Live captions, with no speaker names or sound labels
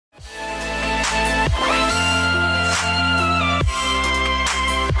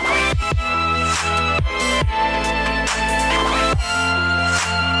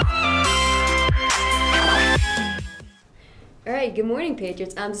good morning,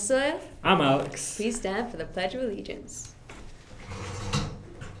 Patriots. I'm Cecilia. I'm Alex. Please stand for the Pledge of Allegiance.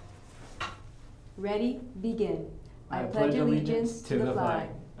 Ready, begin. I pledge allegiance to the flag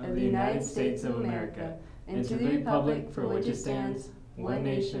of the United States of America and to the republic for which it stands, one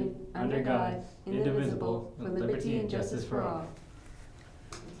nation, under God, indivisible, with liberty and justice for all.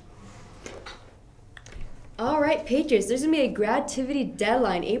 All right, Patriots, there's going to be a Gradtivity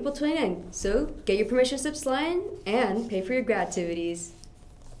deadline April 29th, so get your permission slips lined and pay for your Gradtivities.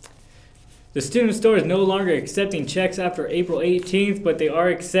 The student store is no longer accepting checks after April 18th, but they are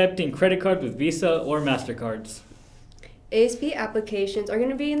accepting credit cards with Visa or MasterCards. ASB applications are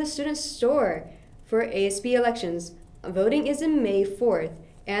going to be in the student store for ASB elections. Voting is in May 4th,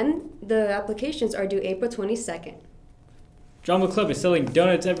 and the applications are due April 22nd. Drama Club is selling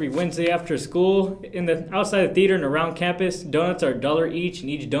donuts every Wednesday after school. Outside the theater and around campus, donuts are $1 each, and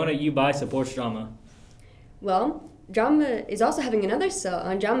each donut you buy supports drama. Well, Drama is also having another sale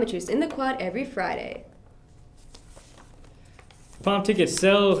on Geometries in the quad every Friday. Prom ticket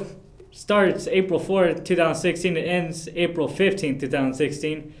sale starts April 4th, 2016 and ends April 15th,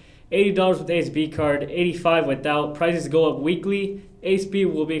 2016. $80 with ASB card, $85 without. Prices go up weekly.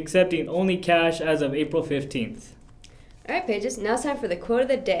 ASB will be accepting only cash as of April 15th. All right, Pages, now it's time for the quote of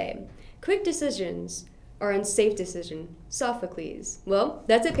the day. Quick decisions are unsafe decision. Sophocles. Well,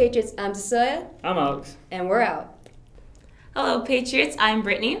 that's it, Patriots. I'm Cecilia. I'm Alex. And we're out. Hello, Patriots. I'm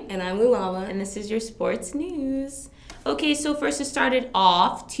Brittany. And I'm Lulama. And this is your sports news. Okay, so first to start it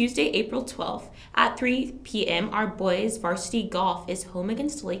off, Tuesday, April 12th at 3 p.m., our boys varsity golf is home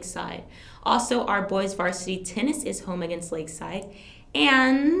against Lakeside. Also, our boys varsity tennis is home against Lakeside.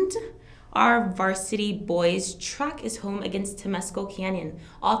 And our varsity boys track is home against Temescal Canyon.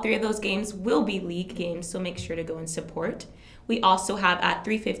 All three of those games will be league games, so make sure to go and support. We also have at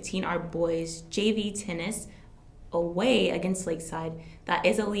 3:15 our boys JV tennis away against Lakeside. That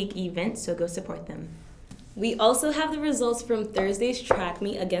is a league event, so go support them. We also have the results from Thursday's track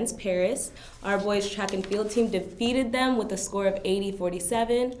meet against Paris. Our boys track and field team defeated them with a score of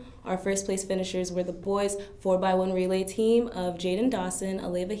 80-47. Our first place finishers were the boys 4x1 relay team of Jaden Dawson,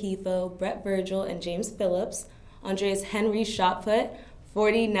 Aleva Hefo, Brett Virgil, and James Phillips. Andreas Henry shot put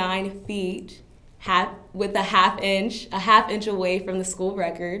 49 feet with a half inch away from the school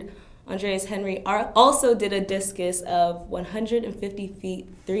record. Andreas Henry also did a discus of 150 feet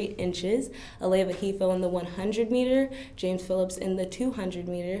 3 inches. Aleva Hefo in the 100 meter, James Phillips in the 200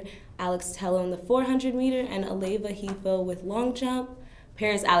 meter, Alex Tello in the 400 meter, and Aleva Hefo with long jump.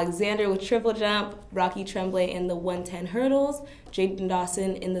 Paris Alexander with triple jump, Rocky Tremblay in the 110 hurdles, Jaden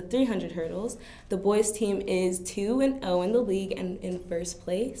Dawson in the 300 hurdles. The boys team is 2-0 in the league and in first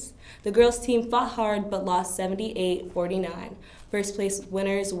place. The girls team fought hard but lost 78-49. First place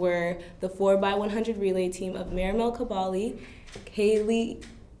winners were the 4x100 relay team of Marimel Cabali, Kaylee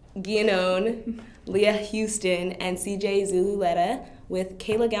Guianone, Leah Houston, and CJ Zululeta, with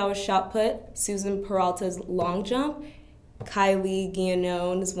Kayla Gower's shot put, Susan Peralta's long jump, Kylie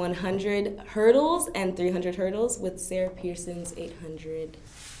Guianone's 100 hurdles and 300 hurdles, with Sarah Pearson's 800.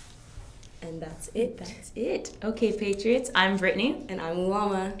 And that's it. That's it. Okay, Patriots, I'm Brittany. And I'm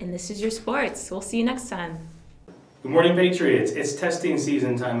Lulama. And this is your sports. We'll see you next time. Good morning, Patriots. It's testing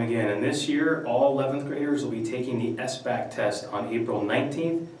season time again, and this year all 11th graders will be taking the SBAC test on April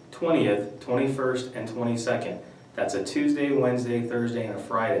 19th, 20th, 21st, and 22nd. That's a Tuesday, Wednesday, Thursday, and a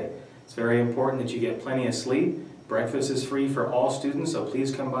Friday. It's very important that you get plenty of sleep. Breakfast is free for all students, so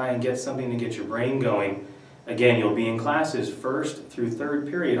please come by and get something to get your brain going. Again, you'll be in classes 1st through 3rd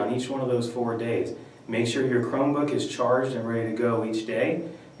period on each one of those 4 days. Make sure your Chromebook is charged and ready to go each day.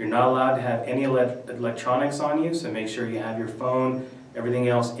 You're not allowed to have any electronics on you, so make sure you have your phone, everything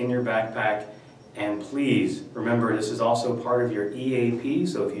else in your backpack. And please remember, this is also part of your EAP,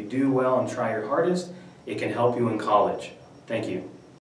 so if you do well and try your hardest, it can help you in college. Thank you.